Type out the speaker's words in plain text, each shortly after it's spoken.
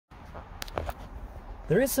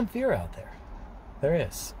there is some fear out there. There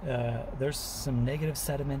is. There's some negative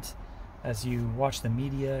sentiment as you watch the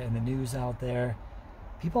media and the news out there.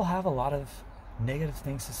 People have a lot of negative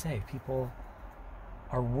things to say. People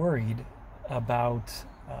are worried about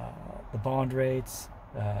the bond rates,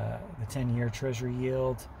 the 10-year Treasury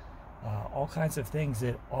yield, all kinds of things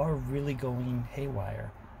that are really going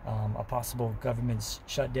haywire. A possible government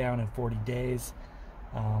shutdown in 40 days.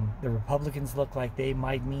 The Republicans look like they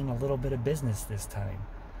might mean a little bit of business this time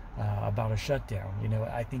about a shutdown. You know,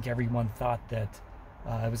 I think everyone thought that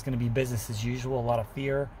it was going to be business as usual, a lot of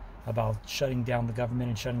fear about shutting down the government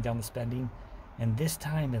and shutting down the spending. And this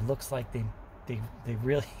time it looks like they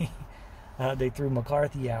really they threw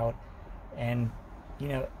McCarthy out. And, you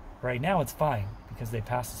know, right now it's fine because they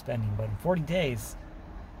passed the spending. But in 40 days,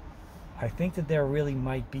 I think that there really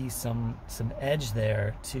might be some edge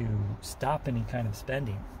there to stop any kind of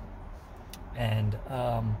spending. And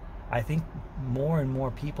I think more and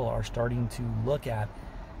more people are starting to look at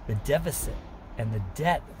the deficit and the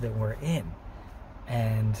debt that we're in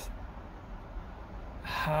and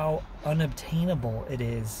how unobtainable it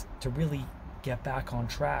is to really get back on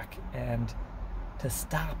track and to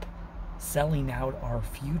stop selling out our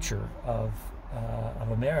future of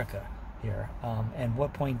America here. And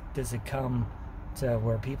what point does it come to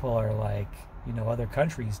where people are like, you know, other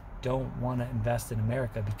countries don't want to invest in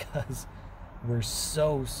America because we're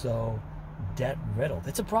so debt riddled?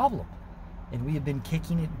 It's a problem. And we have been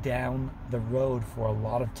kicking it down the road for a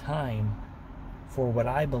lot of time for what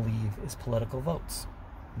I believe is political votes.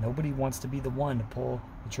 Nobody wants to be the one to pull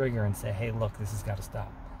the trigger and say, hey, look, this has got to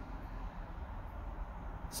stop.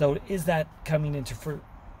 So is that coming into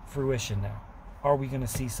fruition now? Are we going to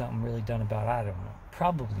see something really done about it? I don't know.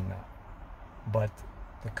 Probably not. But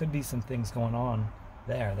there could be some things going on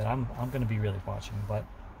there that I'm going to be really watching. But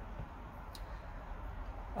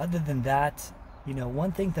other than that, you know,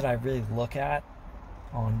 one thing that I really look at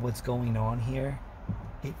on what's going on here,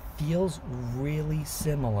 it feels really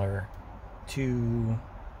similar to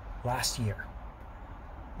last year.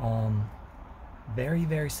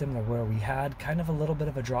 Very similar, where we had kind of a little bit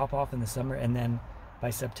of a drop off in the summer, and then by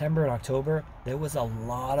September and October, there was a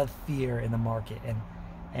lot of fear in the market.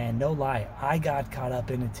 And no lie, I got caught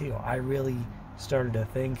up in it too. I really started to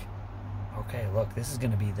think, okay, look, this is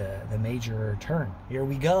going to be the major turn. Here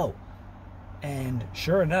we go. And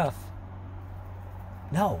sure enough,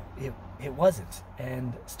 no, it wasn't.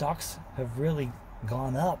 And stocks have really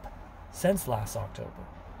gone up since last October,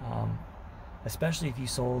 especially if you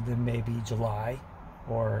sold in maybe July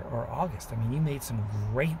or August. I mean, you made some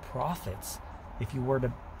great profits if you were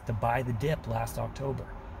to buy the dip last October.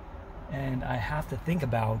 And I have to think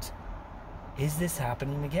about, is this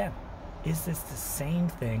happening again? Is this the same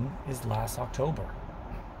thing as last October?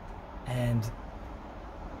 And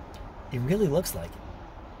it really looks like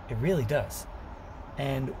it. It really does.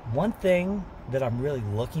 And one thing that I'm really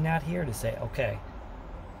looking at here to say, okay,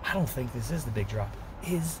 I don't think this is the big drop,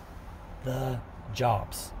 is the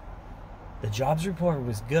jobs. The jobs report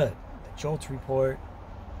was good. The JOLTS report,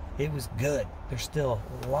 it was good. There's still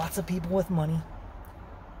lots of people with money.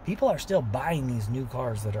 People are still buying these new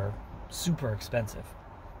cars that are super expensive.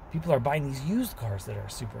 People are buying these used cars that are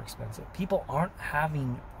super expensive. People aren't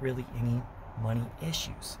having really any money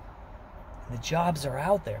issues. The jobs are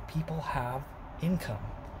out there. People have income.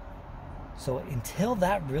 So until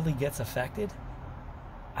that really gets affected,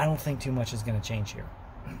 I don't think too much is going to change here.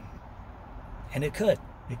 And it could.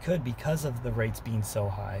 It could, because of the rates being so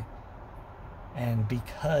high, and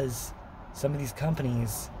because some of these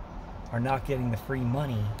companies are not getting the free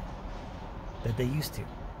money that they used to.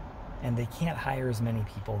 And they can't hire as many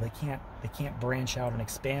people. They can't branch out and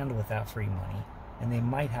expand with that free money. And they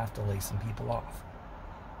might have to lay some people off.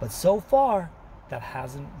 But so far, that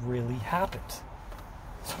hasn't really happened.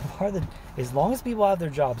 So far, as long as people have their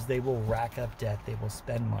jobs, they will rack up debt, they will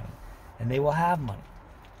spend money, and they will have money.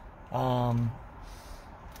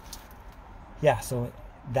 Yeah, so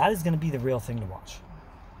that is going to be the real thing to watch,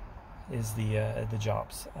 is the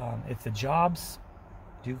jobs. If the jobs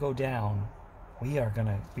do go down, we are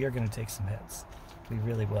gonna take some hits. We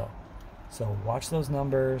really will. So watch those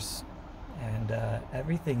numbers, and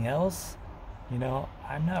everything else, you know,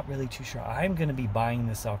 I'm not really too sure. I'm gonna be buying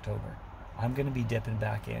this October. I'm gonna be dipping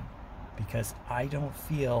back in because I don't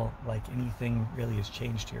feel like anything really has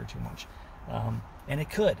changed here too much. And it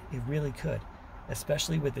really could,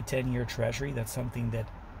 especially with the 10-year Treasury. That's something that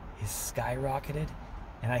is skyrocketed,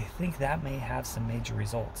 and I think that may have some major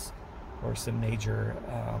results, or some major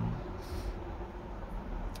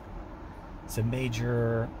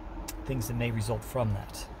things that may result from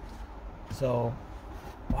that. So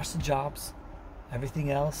watch the jobs.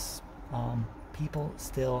 Everything else, people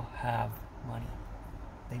still have money.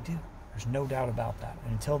 They do. There's no doubt about that.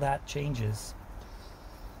 And until that changes,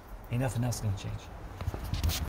 ain't nothing else going to change.